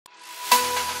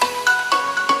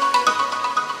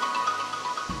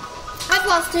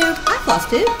Floss Tube. I'm Floss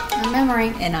Tube. I'm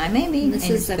Memory. And I'm Amy. And this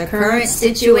is the current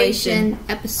Stitchuation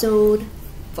episode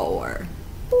 4.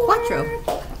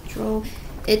 Quattro.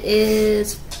 It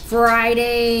is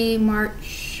Friday,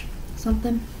 March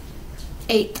something.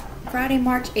 8th. Friday,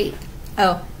 March 8th.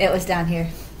 Oh, it was down here.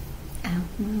 Oh,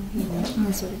 well, you know,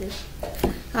 that's what it is.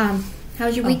 How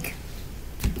was your week?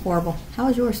 Horrible. How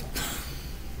was yours?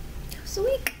 How was the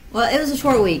week? Well, it was a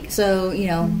short week, so, you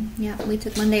know. Yeah, we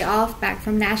took Monday off, back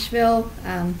from Nashville.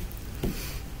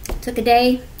 Took a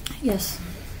day. Yes.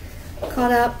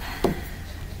 Caught up.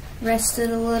 Rested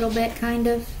a little bit, kind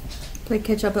of. Played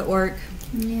catch up at work.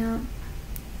 Yeah.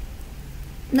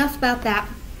 Enough about that.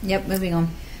 Yep, moving on.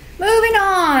 Moving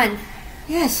on!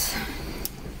 Yes.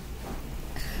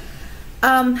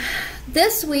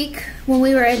 This week, when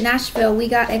we were at Nashville, we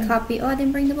got a copy. Oh, I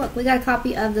didn't bring the book. We got a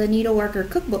copy of the Needleworker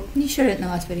Cookbook. You showed it in the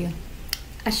last video.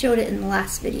 I showed it in the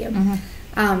last video.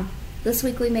 This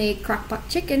week we made crockpot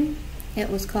chicken. It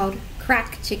was called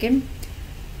Crack Chicken.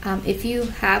 If you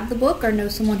have the book or know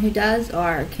someone who does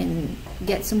or can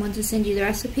get someone to send you the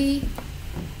recipe.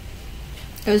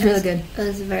 It was really good. It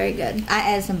was very good. I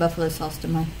added some buffalo sauce to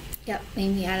mine. Yep,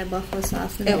 Amy added buffalo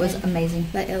sauce. It was amazing.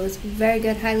 But it was very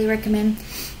good. Highly recommend.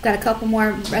 Got a couple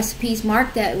more recipes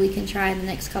marked that we can try in the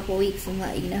next couple weeks and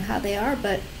let you know how they are.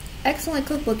 But excellent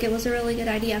cookbook. It was a really good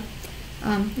idea.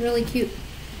 Really cute.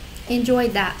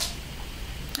 Enjoyed that.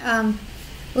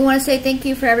 We want to say thank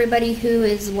you for everybody who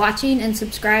is watching and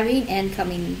subscribing and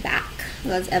coming back.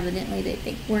 Because evidently they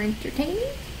think we're entertaining.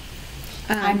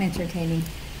 I'm entertaining.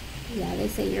 Yeah, they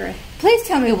say you're a... Please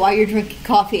tell me why you're drinking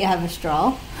coffee out of a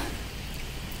straw.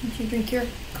 Did you drink your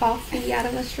coffee out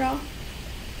of a straw?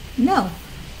 No.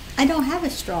 I don't have a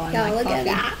straw in my look coffee. at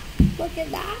that. Look at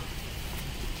that.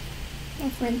 My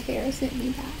friend Tara sent me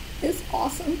that. It's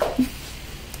awesome.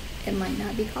 It might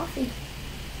not be coffee.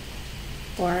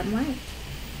 Or it might.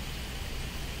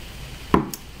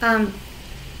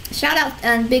 Shout out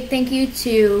and big thank you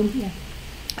to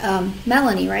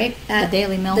Melanie, right? At the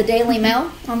Daily Mel. The Daily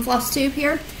Mel on Floss Tube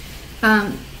here.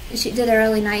 She did a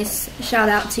really nice shout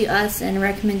out to us and a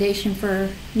recommendation for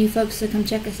new folks to come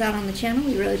check us out on the channel.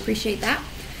 We really appreciate that.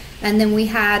 And then we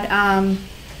had,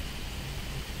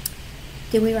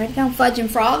 did we write it down? Fudge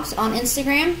and Frogs on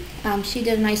Instagram. She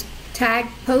did a nice tag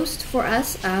post for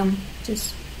us.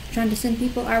 Just trying to send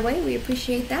people our way. We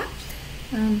appreciate that.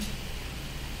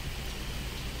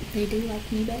 They do like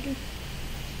me better.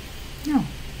 No.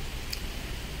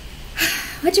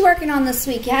 What you working on this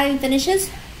week? You had any finishes?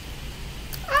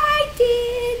 I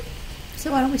did.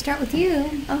 So why don't we start with you?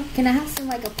 Oh, can I have some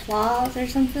like applause or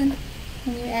something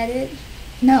when you edit?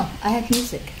 No, I have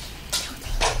music.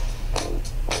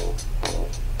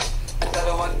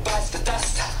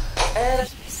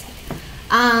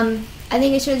 I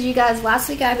think I showed you guys last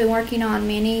week. I've been working on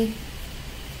Mani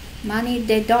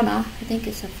de Donna. I think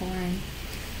it's a foreign.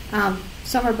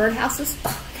 Summer birdhouses.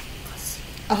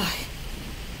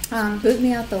 Boot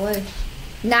me out the way.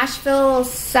 Nashville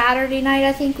Saturday night,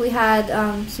 I think we had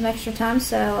some extra time,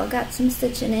 so I got some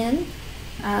stitching in.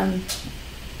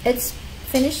 It's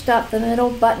finished up. The middle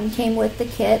button came with the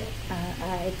kit.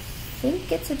 I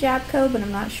think it's a Jabco, but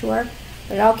I'm not sure.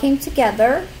 But it all came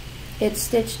together. It's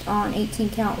stitched on 18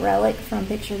 count relic from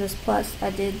Picture This Plus.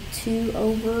 I did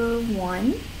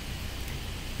 2/1.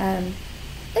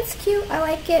 It's cute. I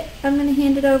like it. I'm going to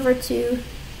hand it over to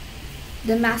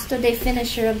the master de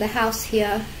finisher of the house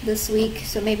here this week.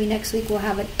 So maybe next week we'll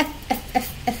have an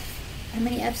F. How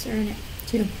many F's are in it?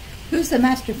 2. Who's the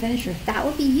master finisher? That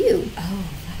would be you. Oh.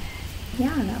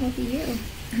 Yeah, that would be you.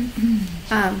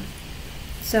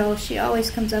 So she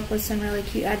always comes up with some really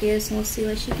cute ideas, and we'll see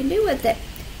what she can do with it.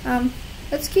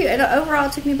 That's cute. Overall,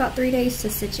 it took me about 3 days to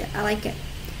stitch it. I like it.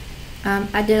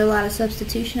 I did a lot of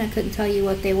substitution. I couldn't tell you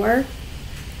what they were.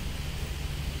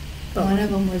 But one of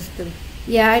them was the...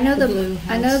 Yeah, I know the blue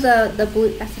house. I know the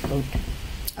blue. That's a boat.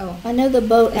 Oh, I know the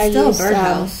boat. It's still a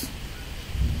birdhouse.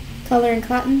 Color and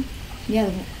cotton. Yeah.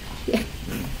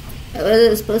 I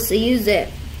was supposed to use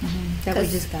it. That we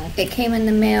just got. It came in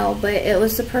the mail, but it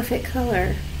was the perfect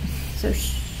color. So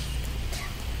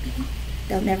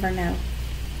they'll never know.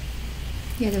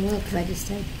 Yeah, they will, because I just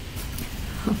said.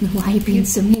 I don't know why you're being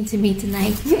so mean to me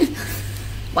tonight.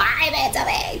 Why mean to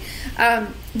me?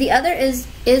 The other is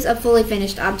a fully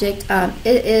finished object.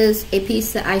 It is a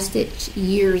piece that I stitched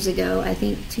years ago. I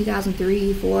think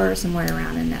 2003, 4, somewhere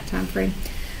around in that time frame.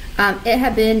 It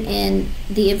had been in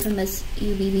the infamous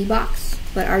UBB box,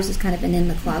 but ours has kind of been in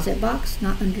the closet box,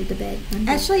 not under the bed.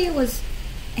 Actually, it was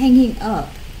hanging up,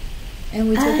 and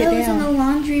we took it down. It was in the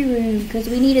laundry room because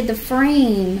we needed the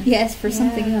frame. Yes, for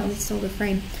something else. We sold the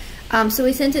frame. So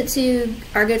we sent it to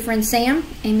our good friend Sam.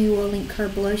 Amy will link her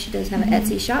below. She does have an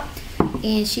Etsy shop.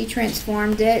 And she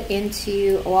transformed it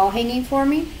into a wall hanging for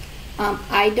me.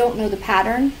 I don't know the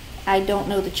pattern. I don't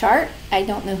know the chart. I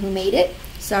don't know who made it.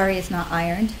 Sorry, it's not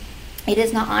ironed. It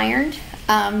is not ironed.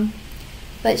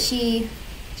 But she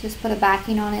just put a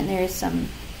backing on it, and there is some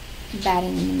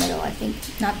batting in the middle, I think.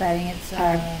 Not batting, it's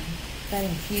batting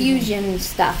fusion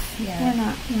stuff. Yeah. We're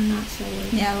not so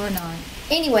worried. Yeah, we're not.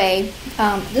 Anyway,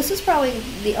 this is probably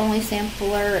the only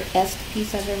sampler-esque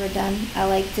piece I've ever done. I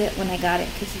liked it when I got it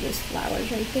because of those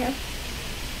flowers right there.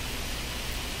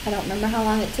 I don't remember how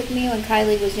long it took me. When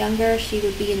Kylie was younger, she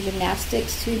would be in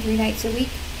gymnastics 2-3 nights a week.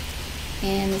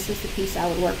 And this is the piece I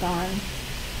would work on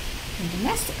in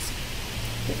gymnastics.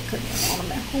 Get the curtain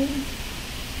on at home.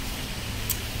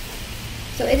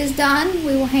 So it is done.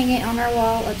 We will hang it on our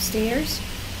wall upstairs.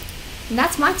 And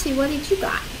that's my two. What did you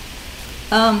got?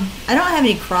 I don't have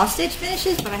any cross stitch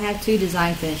finishes, but I have 2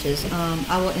 design finishes.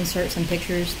 I will insert some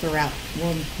pictures throughout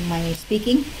my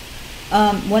speaking.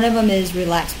 One of them is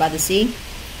Relaxed by the Sea.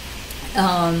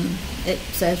 It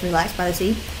says Relaxed by the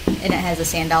Sea, and it has a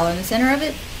sand dollar in the center of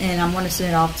it. And I'm going to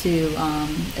send it off to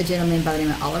a gentleman by the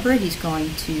name of Oliver. He's going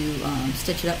to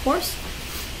stitch it up for us.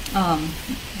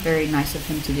 Very nice of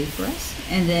him to do for us.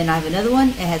 And then I have another one.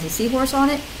 It has a seahorse on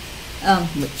it,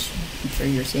 which I'm sure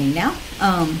you're seeing now.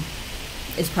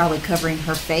 It's probably covering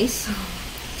her face.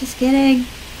 Just kidding.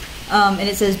 And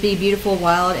it says be beautiful,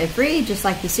 wild, and free, just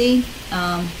like the sea.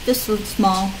 Just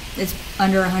small. It's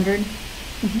under 100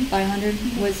 by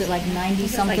 100. Was it like 90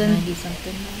 something? Like 90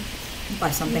 something.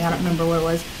 By something. I don't remember what it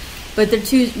was. But they're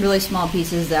 2 really small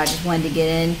pieces that I just wanted to get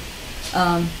in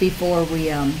before we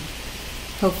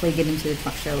hopefully get into the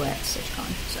truck show at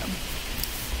StitchCon.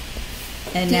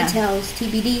 So. And Details,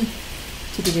 TBD.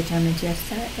 To be determined, yes.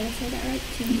 Did I say that right?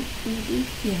 TBD?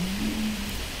 Yeah.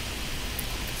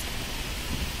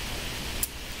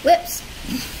 Whips.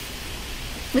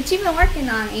 What you been working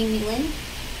on, Amy Lynn?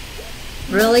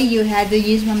 Really? You had to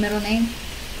use my middle name?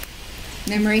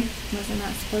 Memory? Was I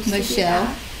not supposed to do Michelle.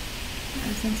 that? I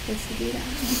wasn't supposed to do that.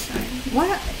 I'm sorry.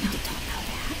 What? Don't know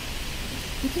that.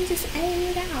 You can just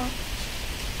edit it out.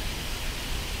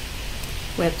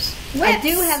 Whips. Whips. I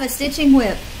do have a stitching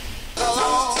whip.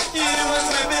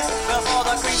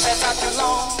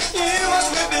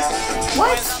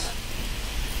 What?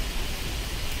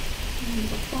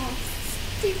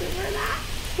 Do you remember that?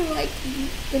 From like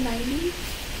the 90s?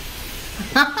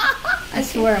 I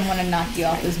swear I'm going to knock you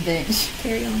off this bench.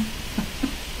 Carry on.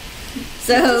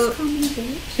 So, Just call me a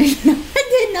bitch. no, I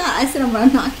did not. I said I'm going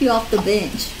to knock you off the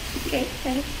bench. Okay.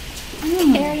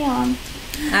 Carry on.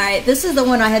 Alright, this is the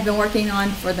one I had been working on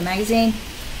for the magazine.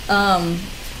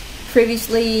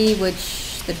 Previously,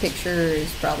 which the picture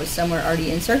is probably somewhere already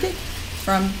inserted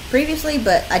from previously,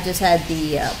 but I just had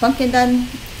the pumpkin done,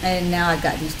 and now I've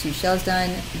got these 2 shells done.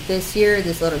 This year,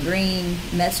 this little green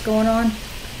mess going on,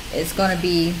 it's going to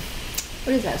be,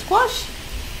 what is that, squash?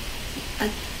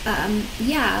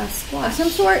 Yeah, squash. Some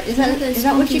sort? Is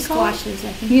that what you call squashes,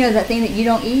 I think. You know that thing that you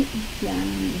don't eat? Yeah,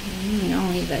 I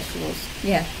don't eat vegetables.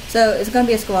 Yeah. So it's going to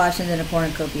be a squash and then a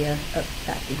cornucopia up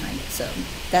back behind it. So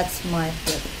that's my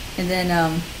whip. And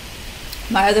then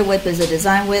my other whip is a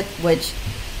design whip, which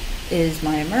is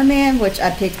my merman, which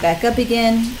I picked back up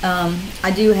again.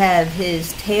 I do have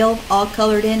his tail all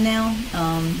colored in now,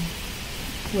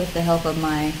 with the help of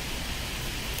my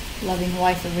loving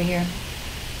wife over here.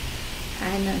 I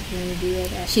had nothing to do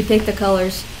with that. She picked the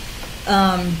colors,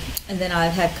 and then I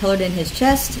have colored in his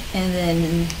chest and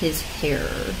then his hair.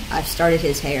 I've started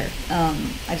his hair. I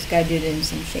just got to do it in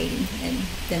some shading, and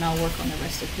then I'll work on the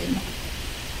rest of him.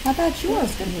 How about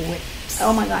yours?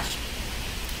 Oh my gosh.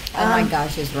 Oh my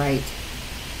gosh is right.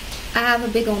 I have a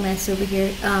big old mess over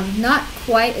here. Not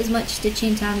quite as much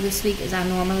stitching time this week as I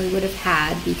normally would have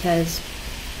had, because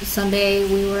Sunday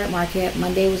we were at market,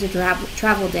 Monday was a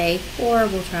travel day,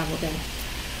 horrible travel day.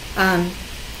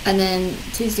 And then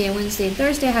Tuesday and Wednesday and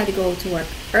Thursday I had to go to work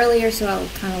earlier, so I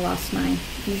kind of lost my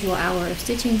usual hour of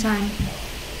stitching time.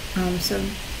 So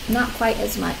not quite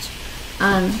as much.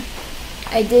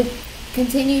 I did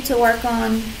continue to work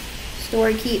on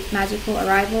Story Keep Magical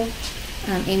Arrival.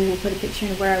 Amy will put a picture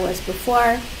of where I was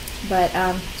before, but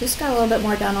just got a little bit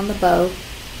more done on the bow.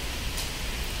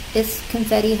 It's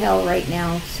confetti hell right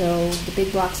now, so the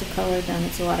big blocks of color done.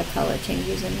 It's a lot of color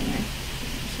changes in there.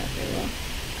 Not very well.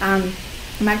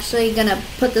 I'm actually going to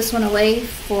put this one away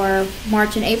for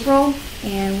March and April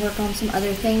and work on some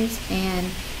other things, and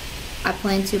I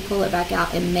plan to pull it back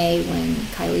out in May when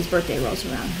Kylie's birthday rolls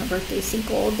around. Her birthday's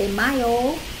Cinco de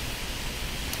Mayo.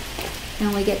 And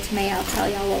when we get to May, I'll tell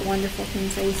y'all what wonderful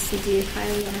things I used to do to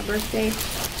Kylie on her birthday.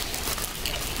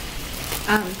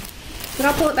 But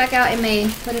I'll pull it back out and may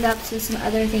put it up so some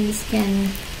other things can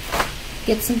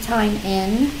get some time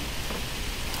in.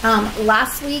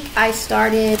 Last week I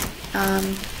started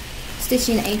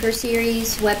stitching the Anchor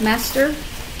Series Webmaster,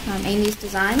 Amy's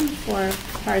design for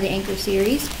part of the Anchor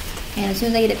Series. And as soon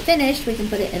as I get it finished, we can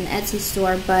put it in the Etsy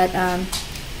store, but I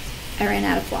ran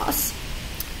out of floss.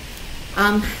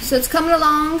 So it's coming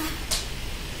along.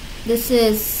 This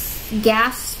is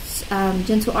Gast's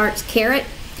Gentle Arts Carrot,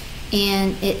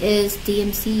 and it is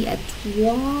DMC at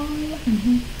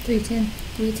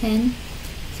 310.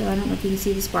 So I don't know if you can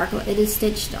see the sparkle. It is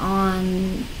stitched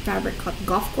on fabric called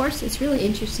Golf Course. It's really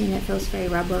interesting. It feels very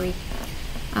rubbery.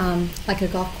 Like a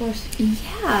golf course?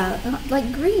 Yeah,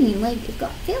 like green. Like,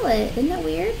 feel it. Isn't that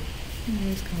weird?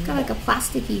 It's got like a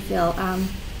plasticky feel.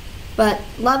 But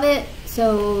love it.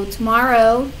 So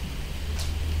tomorrow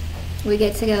we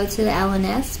get to go to the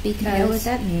LNS because... You know what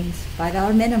that means.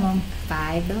 $5 minimum.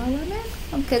 $5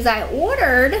 minimum. Because I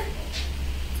ordered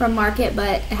from Market,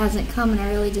 but it hasn't come, and I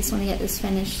really just want to get this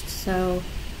finished so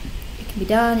it can be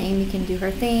done. Amy can do her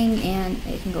thing, and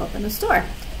it can go up in the store.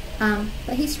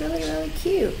 But he's really, really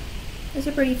cute. It's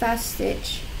a pretty fast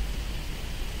stitch.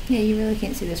 Yeah, you really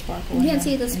can't see the sparkle. You can't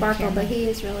see the sparkle, but he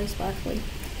is really sparkly.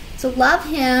 So love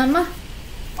him.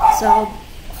 So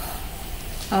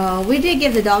we did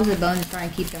give the dogs a bone to try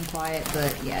and keep them quiet,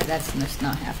 but yeah, that's just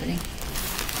not happening.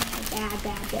 Bad.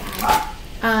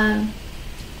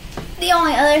 The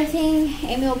only other thing,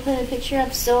 Amy will put a picture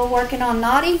up, still working on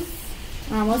Naughty.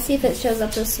 Let's see if it shows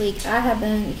up this week. You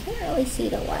can't really see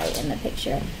the white in the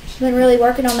picture. I've been really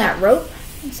working on that rope.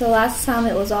 So last time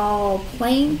it was all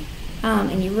plain,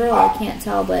 and you really can't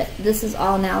tell, but this is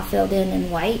all now filled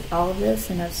in white, all of this,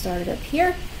 and I've started up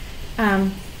here.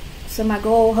 So my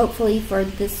goal, hopefully, for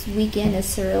this weekend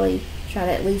is to really try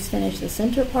to at least finish the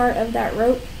center part of that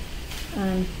rope.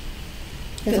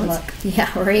 Good luck.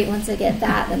 Yeah, right. Once I get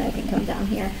that, then I can come down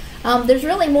here. There's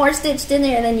really more stitched in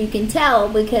there than you can tell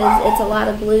because it's a lot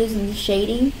of blues and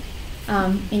shading,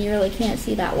 and you really can't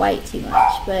see that white too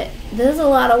much. But there's a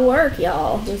lot of work,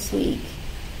 y'all, this week.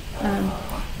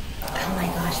 Oh my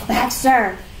gosh,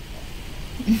 Baxter!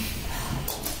 Am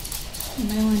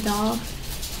I on a dog?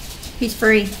 He's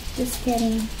free. Just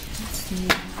kidding. That's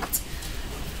not.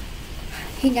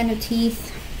 He ain't got no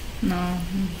teeth. No.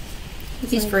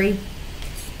 He's like, free.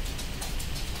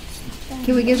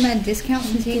 Can we give him a discount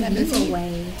since he ain't got no teeth?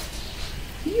 Away.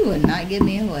 You would not give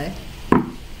me away.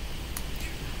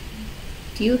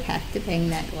 Do you have to bang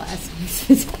that glass on this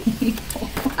table?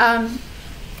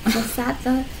 What's that?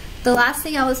 The last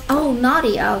thing I was... Oh,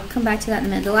 Naughty. I'll come back to that in a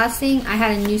minute. The last thing, I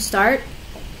had a new start.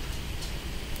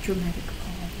 Dramatic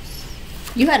pause.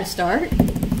 You had a start?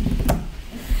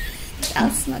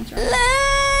 That's not dramatic.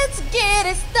 Let's get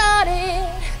it started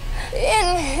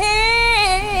in here.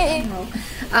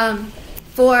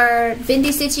 For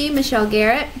Bindi Stitchy, Michelle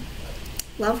Garrett.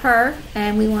 Love her.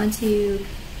 And we want to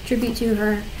tribute to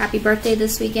her happy birthday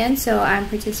this weekend. So I'm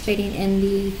participating in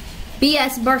the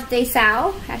BS Birthday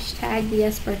Sal. Hashtag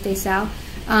BS Birthday Sal.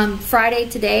 Friday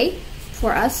today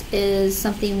for us is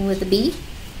something with a B.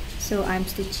 So I'm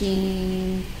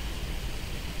stitching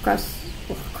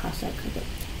cross-eyed cricket.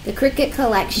 The Cricket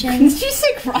Collection. Did you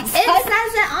say cross-eyed? It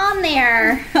says it on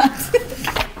there.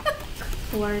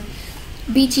 Lord.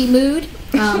 Beachy Mood.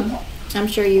 I'm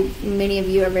sure many of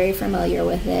you are very familiar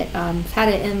with it. Had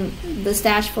it in the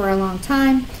stash for a long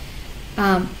time.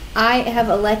 I have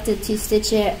elected to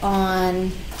stitch it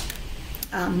on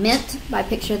Mint by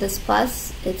Picture This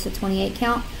Plus. It's a 28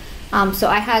 count. So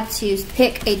I had to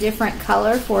pick a different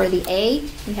color for the A.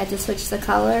 We had to switch the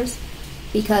colors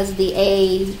because the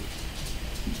A,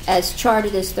 as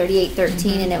charted, is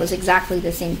 3813, and it was exactly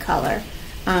the same color.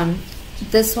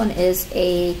 This one is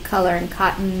a color in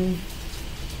cotton.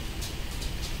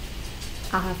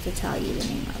 I'll have to tell you the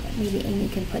name of it. Maybe Amy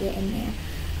can put it in there.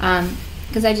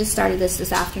 Because I just started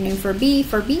this afternoon for B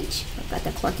for beach. I've got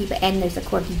the corky butt, and there's a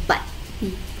corky butt.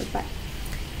 B for butt.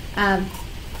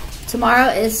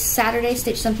 Tomorrow is Saturday.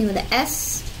 Stitch something with an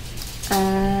S.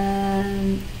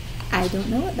 I don't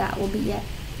know what that will be yet.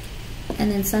 And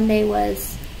then Sunday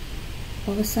was...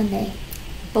 What was Sunday?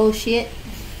 Bullshit.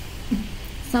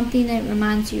 Something that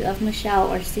reminds you of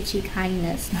Michelle or Stitchy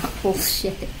kindness, not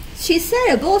bullshit. She said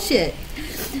it, bullshit.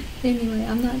 Anyway,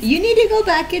 I'm not... You need to go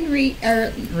back and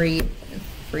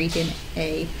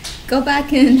go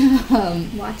back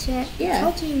and watch it. Yeah. I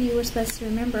told you were supposed to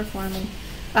remember for me.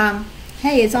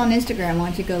 Hey, it's on Instagram. Why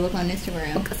don't you go look on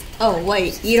Instagram? Oh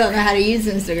wait, you don't know how to use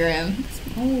Instagram. It's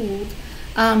old.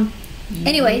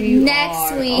 Anyway,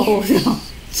 next week.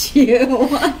 You.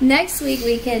 Next week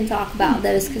we can talk about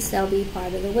those because they'll be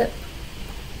part of the whip.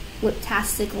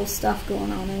 whiptastical stuff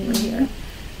going on over here.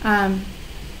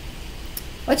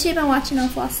 What you been watching on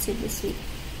Floss Tube this week?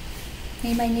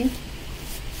 Anybody new?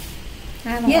 I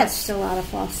haven't watched a lot of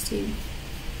Floss Tube.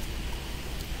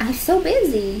 I'm so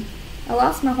busy. I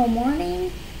lost my whole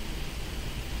morning.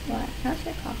 What? How's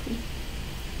your coffee?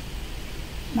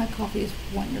 My coffee is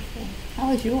wonderful.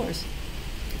 How is yours?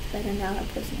 It's better now I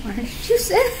put some orange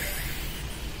juice in.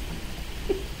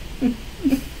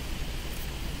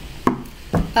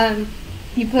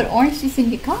 You put orange juice in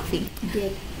your coffee? I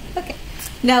did. Okay.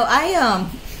 No, I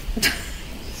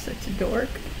such a dork.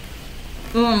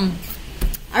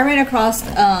 I ran across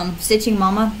Stitching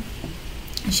Mama.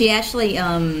 She actually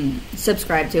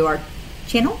subscribed to our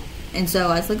channel, and so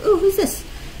I was like, "Oh, who's this?"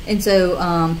 And so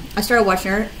I started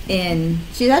watching her, and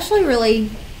she's actually really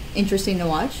interesting to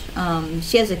watch.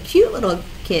 She has a cute little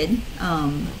kid.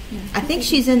 I think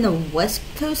she's in the West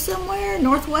Coast somewhere,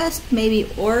 Northwest, maybe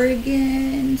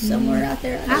Oregon, somewhere out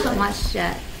there. I haven't watched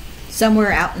that.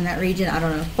 Somewhere out in that region, I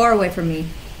don't know, far away from me,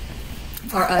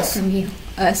 or us, From you.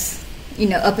 us, you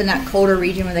know, up in that colder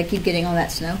region where they keep getting all that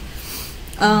snow.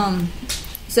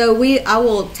 So I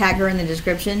will tag her in the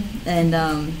description, and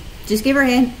just give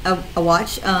her a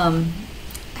watch. I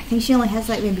think she only has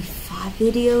like maybe 5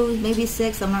 videos, maybe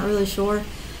 6. I'm not really sure,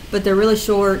 but they're really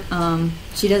short.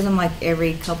 She does them like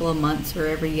every couple of months or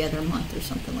every other month or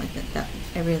something like that. That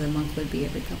every other month would be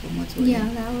every couple of months. Yeah,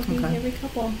 that would be every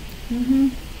couple.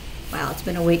 Wow, it's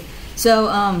been a week. So,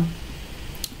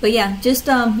 but yeah, just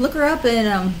look her up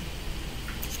and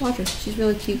just watch her. She's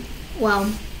really cute. Well,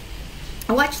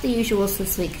 I watched the usuals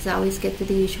this week because I always get to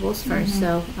the usuals first.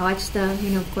 So I watched the,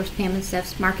 of course, Pam and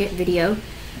Steph's market video,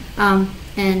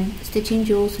 and Stitching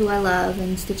Jules, who I love,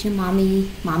 and Stitching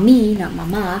Mommy, not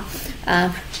Mama.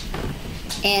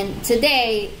 And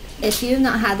today, if you've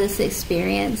not had this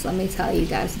experience, let me tell you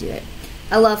guys, do it.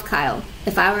 I love Kyle.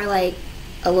 If I were like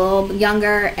a little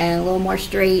younger and a little more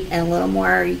straight and a little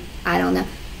more, I don't know,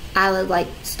 I would like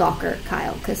stalker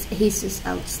Kyle because I just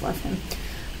love him.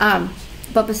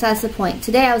 But besides the point,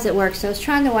 today I was at work, so I was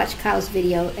trying to watch Kyle's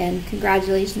video, and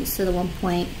congratulations to the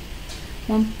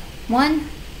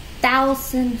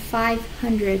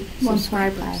 1,500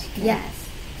 subscribers. Yes,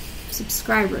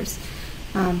 subscribers.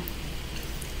 Wow.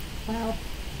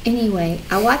 Anyway,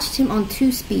 I watched him on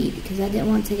 2 speed because I didn't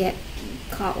want to get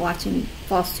caught watching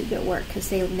Floss Tube at work because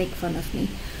they would make fun of me.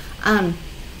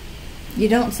 You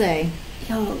don't say.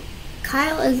 Yo,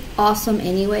 Kyle is awesome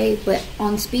anyway, but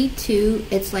on speed 2,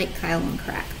 it's like Kyle on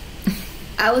crack.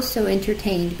 I was so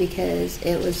entertained because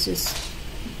it was just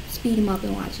speed him up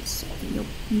and watch it. So you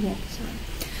won't be sorry.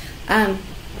 I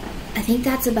think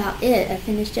that's about it. I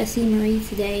finished Jessie Marie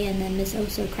today, and then Miss Oh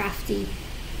So Crafty.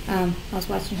 I was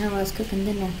watching her while I was cooking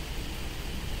dinner.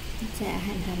 That's it. I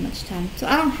hadn't had much time. So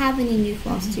I don't have any new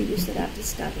floss tubers that I've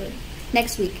discovered.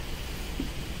 Next week,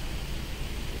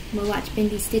 we'll watch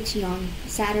Bendy Stitchy on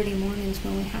Saturday mornings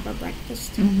when we have our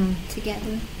breakfast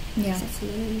together. Yeah. That's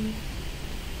love.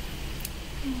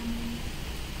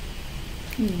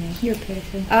 Anyway, you're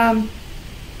pitiful.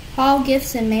 Haul,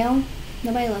 gifts, and mail.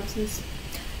 Nobody loves this.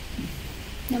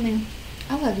 No, ma'am.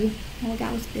 I love you. All I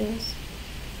got was bills.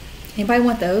 Anybody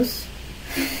want those?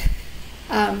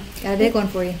 Got a big one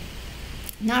for you.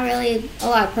 Not really a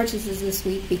lot of purchases this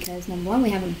week because, number one, we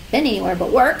haven't been anywhere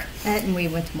but work. And we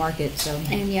went to market, so.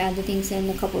 And yeah, the things in,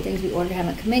 a couple of things we ordered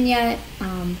haven't come in yet.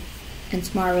 And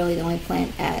tomorrow, really, the only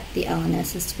plan at the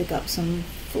LNS is to pick up some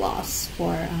floss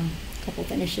for a couple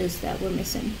finishes that we're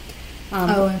missing.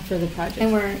 And for the project.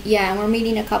 And we're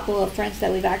meeting a couple of friends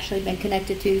that we've actually been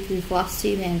connected to through Floss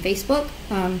Tube and Facebook.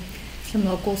 Some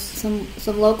locals. Some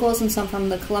locals and some from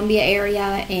the Columbia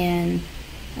area and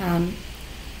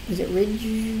was it Ridge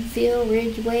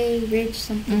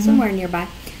something, somewhere nearby.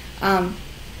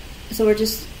 So we're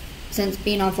just, since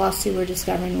being on Floss Tube, we're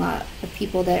discovering a lot of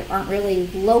people that aren't really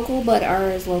local, but are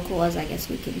as local as I guess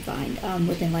we can find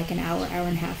within like an hour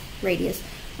and a half radius.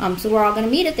 So we're all going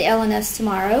to meet at the LNS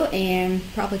tomorrow and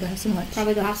probably go have some lunch.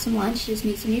 Just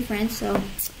meet some new friends. So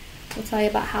we'll tell you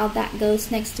about how that goes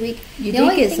next week. You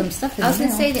did get some stuff in the mail. I was going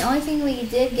to say, the only thing we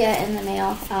did get in the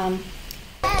mail, and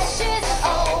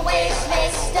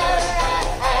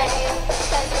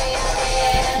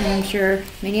I'm sure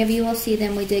many of you will see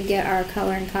them, we did get our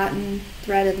Color and Cotton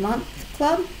Thread of the Month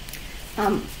Club.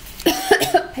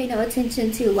 Pay no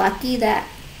attention to Lucky, that's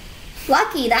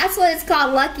what it's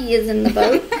called. Lucky is in the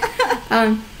boat.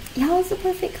 Y'all, it's the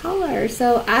perfect color.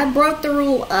 So I broke the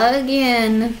rule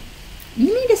again.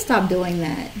 You need to stop doing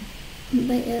that.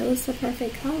 But it was the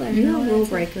perfect color. You're a rule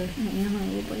breaker. I am a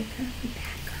rule breaker.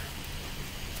 Bad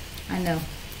girl. I know.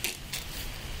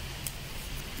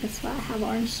 That's why I have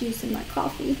orange juice in my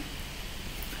coffee.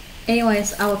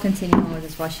 Anyways, I will continue on with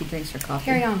this while she drinks her coffee.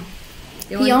 Carry on.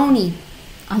 Peony.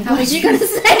 How was you going to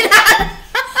say that?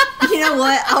 You know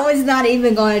what? I was not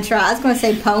even going to try. I was going to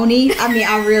say pony. I mean,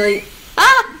 I really...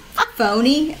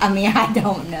 Phony? I mean, I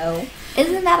don't know.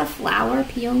 Isn't that a flower?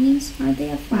 Peonies? Aren't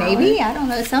they a flower? Maybe. I don't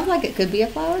know. It sounds like it could be a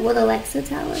flower. Will Alexa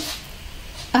tell us?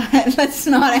 Let's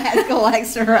not ask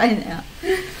Alexa right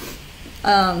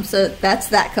now. So that's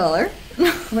that color.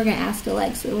 We're going to ask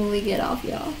Alexa when we get off,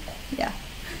 y'all. Yeah.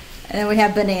 And then we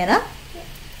have banana.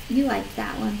 You like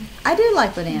that one. I do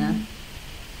like banana.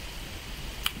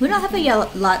 We don't have a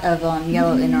lot of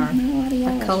yellow in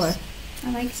our color.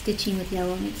 I like stitching with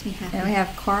yellow. It makes me happy. And we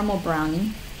have caramel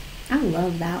brownie. I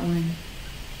love that one.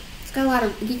 It's got a lot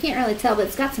of, you can't really tell, but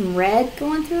it's got some red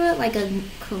going through it, like a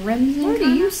crimson. Where do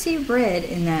you see red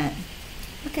in that?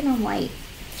 Looking on white.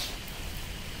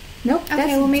 Nope.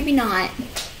 Okay, well maybe not.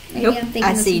 Maybe Nope. I'm thinking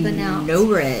I of see something else. no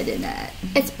red in that.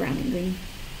 It's brown and green.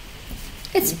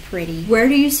 It's pretty. Where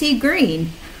do you see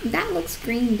green? That looks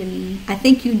green to me. I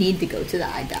think you need to go to the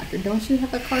eye doctor. Don't you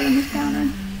have a card on this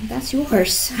counter? That's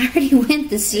yours. I already went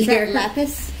this year. Is that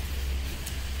lapis?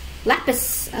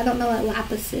 Lapis. I don't know what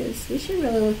lapis is. We should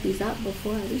really look these up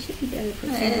before. We should be better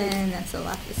prepared. And that's a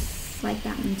lapis. Like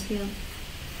that one too.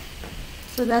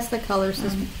 So that's the colors.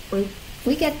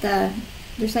 We get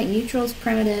there's like neutrals,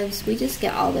 primitives. We just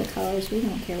get all the colors. We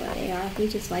don't care what they are. We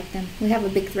just like them. We have a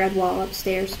big thread wall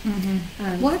upstairs.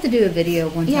 We'll have to do a video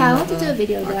one time. Yeah, we'll have to do a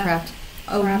video of our that. craft.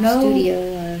 Craft no.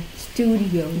 studio.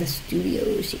 Studio. The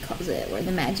studio, she calls it, where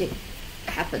the magic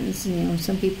happens. You know,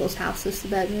 some people's house is the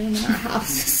bedroom, and our house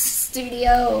is the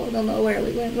studio. Don't know where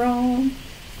we went wrong.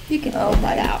 You can find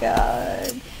that out.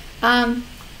 God.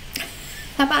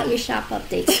 How about your shop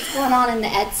updates? What's going on in the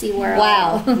Etsy world?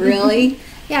 Wow, really?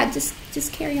 Yeah,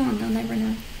 just carry on. They'll never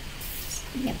know.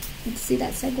 Yep. Let's see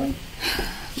that segue.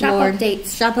 Shop Lord.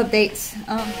 updates. Shop updates.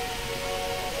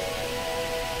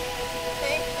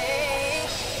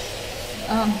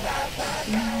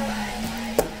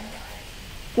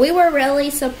 We were really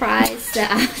surprised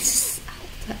that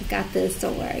I've got this,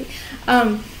 don't worry.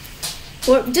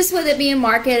 Just with it being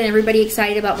market and everybody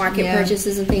excited about market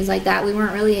purchases and things like that, we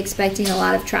weren't really expecting a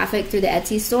lot of traffic through the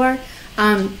Etsy store.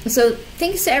 So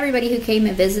thanks to everybody who came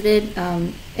and visited.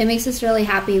 It makes us really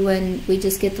happy when we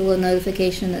just get the little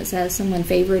notification that says someone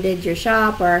favorited your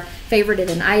shop or favorited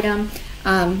an item.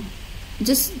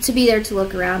 Just to be there to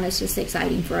look around is just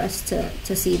exciting for us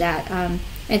to see that.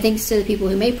 And thanks to the people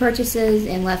who made purchases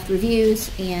and left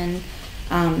reviews and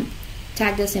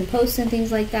tagged us in posts and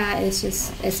things like that. It's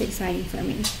exciting for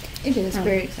me. It is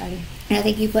very exciting. And I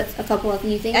think you put a couple of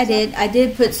new things. I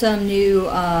did put some new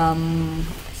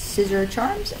scissor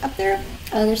charms up there.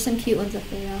 Oh, there's some cute ones up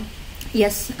there, y'all.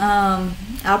 Yes.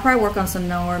 I'll probably work on some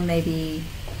more maybe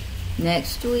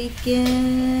next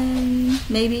weekend,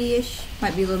 maybe-ish.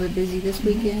 Might be a little bit busy this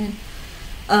weekend.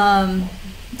 And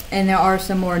there are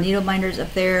some more needle binders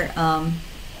up there. I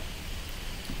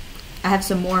have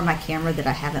some more on my camera that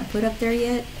I haven't put up there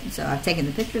yet. So I've taken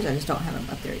the pictures, I just don't have them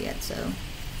up there yet. So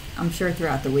I'm sure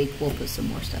throughout the week we'll put some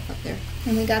more stuff up there.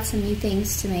 And we got some new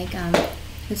things to make.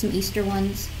 There's some Easter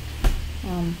ones.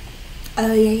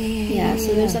 Oh, yeah.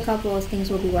 So there's a couple of things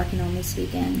we'll be working on this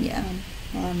weekend. Yeah.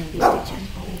 Or maybe stitching.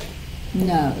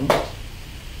 No.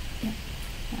 Yeah.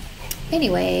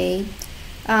 Anyway,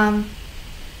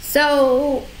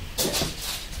 so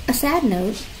a sad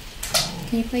note.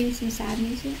 Can you play me some sad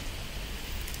music?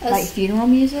 Like funeral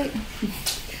music? You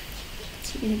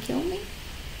gonna kill me?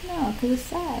 No, because it's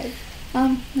sad.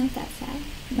 Not that sad.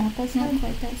 Not that sad? Not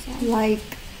quite that sad. Like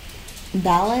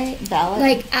ballet?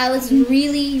 Like, I was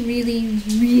really, really,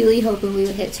 really hoping we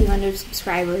would hit 200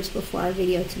 subscribers before our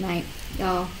video tonight.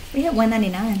 Y'all. We hit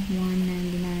 199.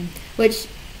 199. Which,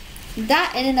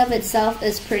 that in and of itself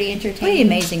is pretty entertaining. Pretty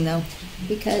amazing, though.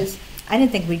 Because I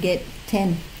didn't think we'd get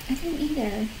 10. I didn't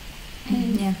either.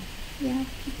 And yeah,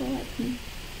 people like me.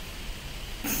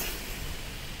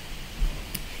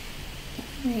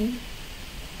 Anyway.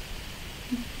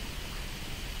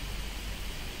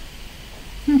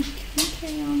 Can we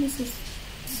carry on? This is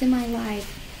semi-live.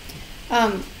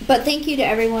 But thank you to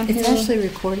everyone who... It's actually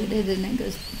recorded it and it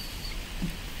goes...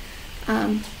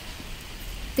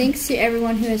 Thanks to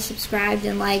everyone who has subscribed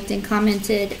and liked and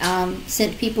commented,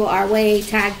 sent people our way,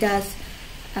 tagged us.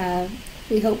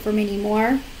 We hope for many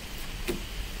more.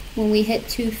 When we hit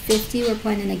 250, we're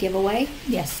planning a giveaway.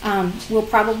 Yes. We'll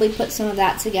probably put some of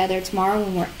that together tomorrow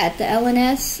when we're at the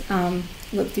LNS.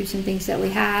 Look through some things that we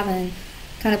have and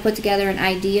kind of put together an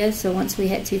idea. So once we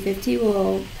hit 250,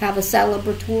 we'll have a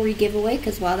celebratory giveaway,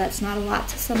 because while that's not a lot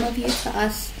to some of you, to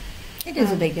us, it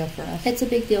is a big deal for us. It's a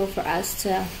big deal for us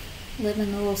to live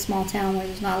in a little small town where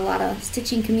there's not a lot of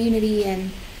stitching community,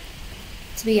 and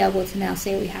to be able to now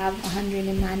say we have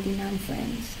 199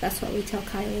 friends. That's what we tell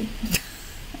Kylie.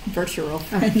 Virtual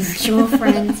friends. Virtual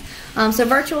friends. So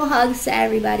virtual hugs to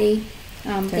everybody.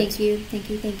 Thank you.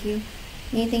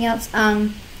 Anything else?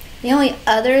 The only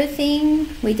other thing,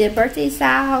 we did birthday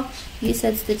style. You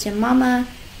said Stitchin' Mama.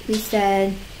 We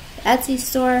said Etsy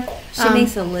store. She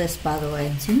makes a list, by the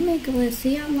way. To make a list.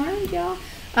 See, I learned, y'all.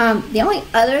 The only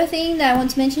other thing that I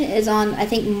want to mention is on, I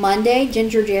think, Monday,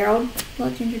 Gerald.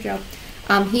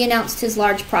 He announced his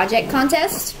large project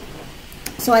contest.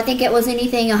 So I think it was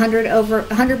anything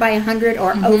 100 by 100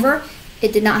 or over.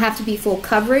 It did not have to be full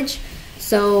coverage.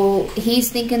 So he's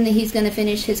thinking that he's going to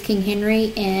finish his King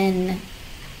Henry in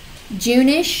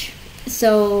June-ish.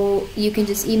 So you can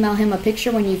just email him a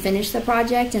picture when you finish the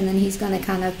project, and then he's going to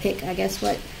kind of pick, I guess,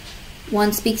 what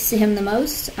one speaks to him the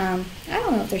most. I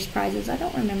don't know if there's prizes. I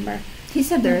don't remember. He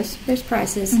said there is. There's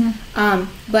prizes.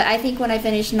 But I think when I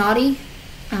finish Naughty,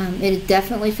 it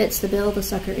definitely fits the bill. The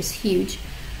sucker is huge.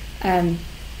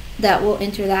 That will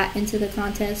enter that into the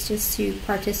contest just to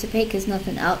participate, because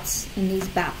nothing else in these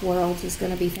BAP worlds is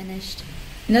going to be finished.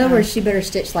 In other words, she better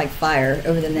stitch like fire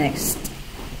over the next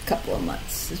couple of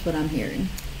months, is what I'm hearing.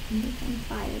 You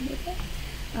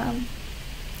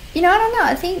know, I don't know.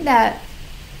 I think that...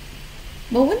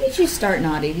 Well, when did you start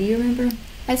Naughty? Do you remember?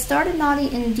 I started Naughty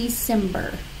in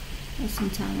December or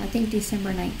sometime. I think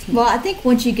December 19th. Well, I think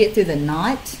once you get through the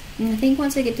knot... I think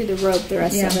once I get through the rope, the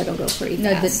rest of it will go pretty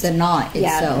fast. No, the knot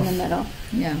itself. Yeah, in the middle.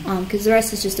 Yeah. Because the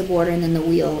rest is just a border, and then the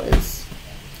wheel is...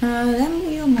 that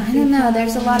wheel might I don't know.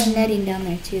 There's a lot of netting down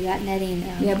there, too. That netting...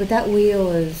 yeah, but that wheel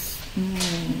is...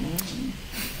 Anyway.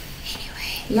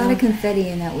 A lot of confetti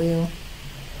in that wheel.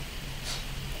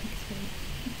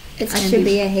 I should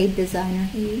be a hay designer.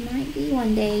 You might be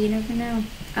one day. You never know.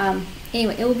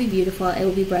 Anyway, it will be beautiful. It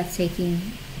will be breathtaking.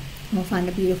 We'll find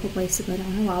a beautiful place to go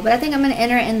down a while. But I think I'm going to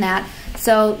enter it in that.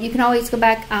 So you can always go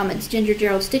back. It's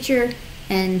Gerald Stitcher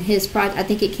and his project. I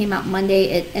think it came out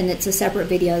Monday, and it's a separate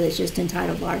video that's just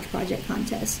entitled Large Project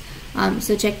Contest.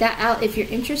 So check that out if you're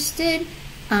interested.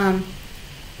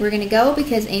 We're going to go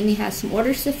because Amy has some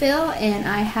orders to fill, and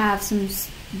I have some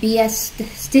BS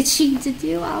stitching to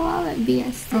do. I love it,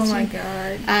 BS stitching. Oh my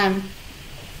god.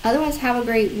 Otherwise, have a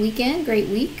great weekend, great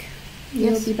week.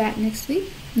 Yes. We'll be back next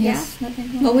week. Yes. Yeah,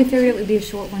 nothing. Well, we figured it would be a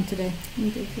short one today. We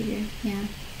did figure, yeah.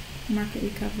 Market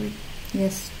recovery.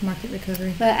 Yes, market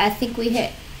recovery. But I think we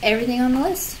hit everything on the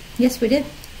list. Yes, we did.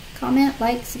 Comment,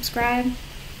 like, subscribe.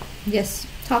 Yes.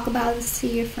 Talk about us to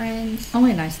your friends.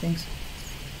 Only nice things.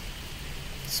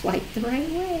 Swipe the right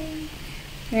way.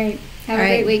 All right. Have a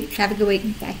great week. Have a good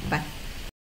week. Bye. Bye.